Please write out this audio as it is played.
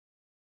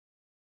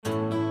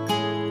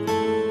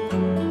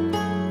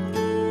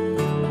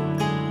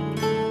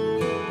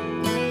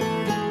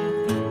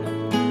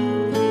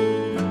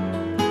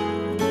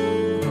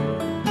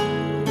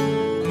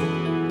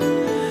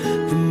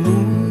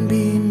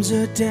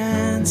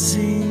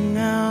dancing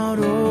out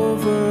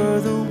over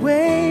the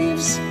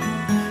waves.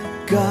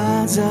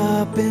 God's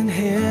up in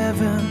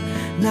heaven,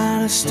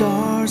 not a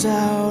star's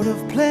out of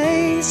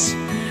place.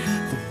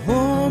 The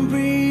warm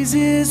breeze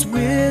is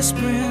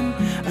whispering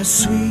a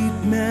sweet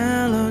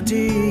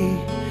melody.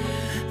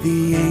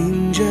 The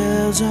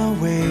angels are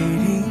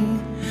waiting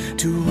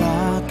to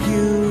rock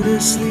you to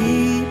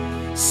sleep.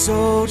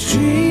 So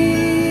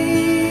dream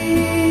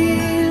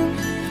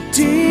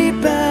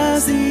deep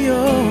as the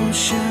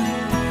ocean,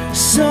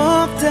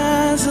 soft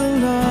as a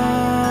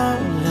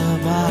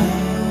lullaby.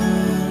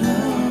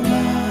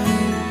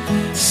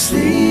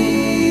 Sleep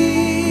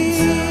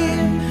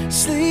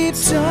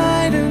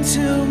tight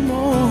until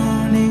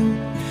morning,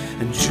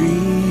 and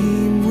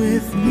dream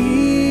with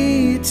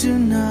me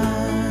tonight.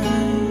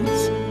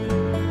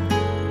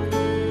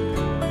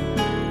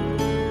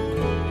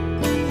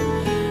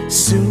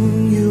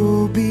 Soon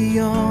you'll be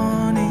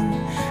yawning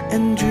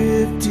and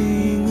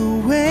drifting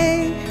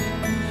away,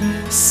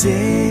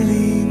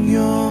 sailing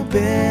your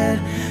bed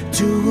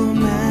to a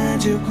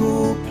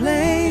magical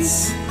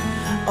place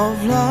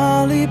of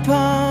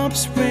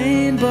lollipops,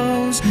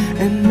 rainbows,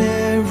 and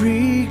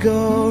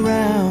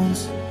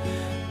merry-go-rounds.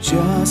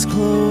 Just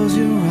close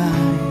your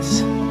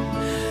eyes,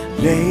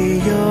 lay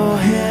your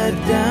head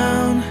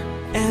down,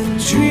 and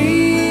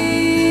dream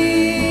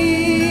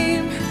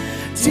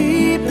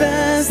deep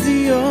as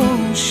the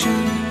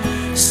ocean,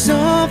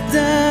 soft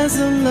as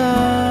a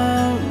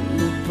lullaby.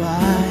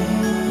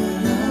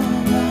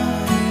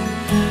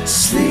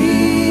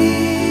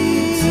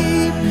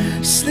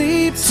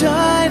 Sleep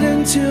tight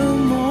until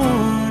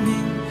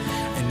morning,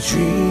 and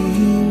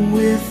dream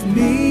with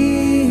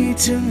me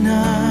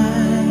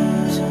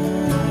tonight.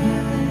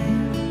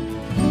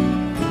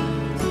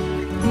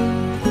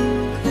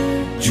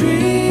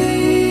 Dream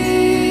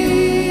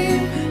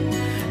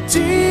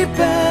deep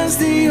as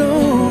the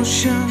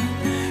ocean,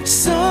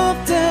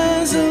 soft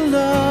as a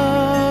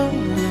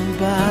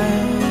lullaby.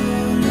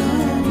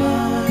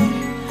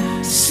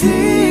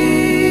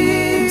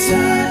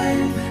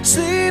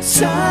 Sleep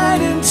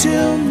tight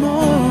until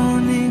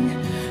morning,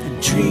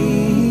 and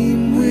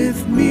dream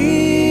with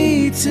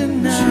me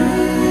tonight.